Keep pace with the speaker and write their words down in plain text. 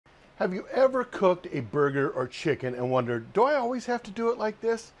Have you ever cooked a burger or chicken and wondered, do I always have to do it like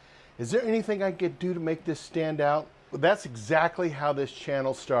this? Is there anything I could do to make this stand out? Well, that's exactly how this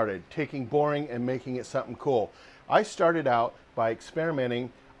channel started, taking boring and making it something cool. I started out by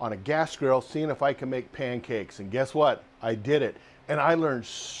experimenting on a gas grill, seeing if I could make pancakes, and guess what? I did it. And I learned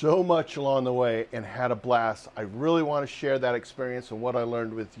so much along the way and had a blast. I really want to share that experience and what I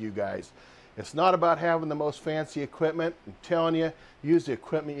learned with you guys. It's not about having the most fancy equipment. I'm telling you, use the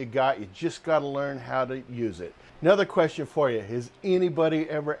equipment you got. You just got to learn how to use it. Another question for you. Has anybody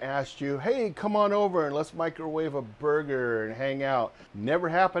ever asked you, hey, come on over and let's microwave a burger and hang out? Never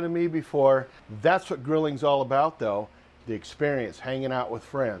happened to me before. That's what grilling's all about though. The experience, hanging out with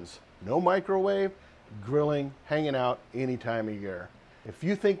friends. No microwave, grilling, hanging out any time of year. If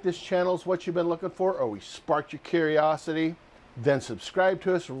you think this channel is what you've been looking for, or we sparked your curiosity, then subscribe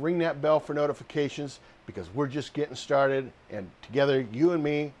to us and ring that bell for notifications, because we're just getting started, and together, you and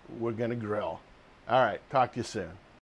me, we're gonna grill. All right, talk to you soon.